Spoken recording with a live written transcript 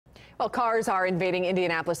Well, cars are invading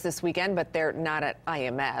Indianapolis this weekend, but they're not at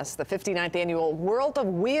IMS. The 59th annual World of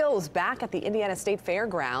Wheels back at the Indiana State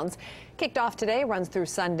Fairgrounds. Kicked off today, runs through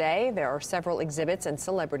Sunday. There are several exhibits and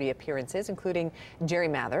celebrity appearances, including Jerry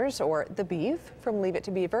Mathers or The Beef from Leave It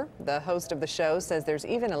to Beaver. The host of the show says there's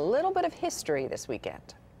even a little bit of history this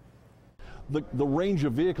weekend. The range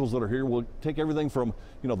of vehicles that are here will take everything from,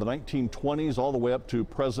 the 1920s all the way up to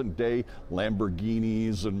present day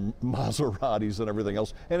Lamborghinis and Maseratis and everything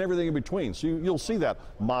else, and everything in between. So you'll see that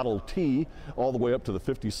Model T all the way up to the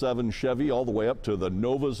 57 Chevy, all the way up to the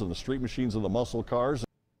Novas and the street machines and the muscle cars.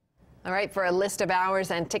 All right, for a list of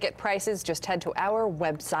hours and ticket prices, just head to our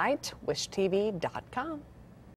website, wishtv.com.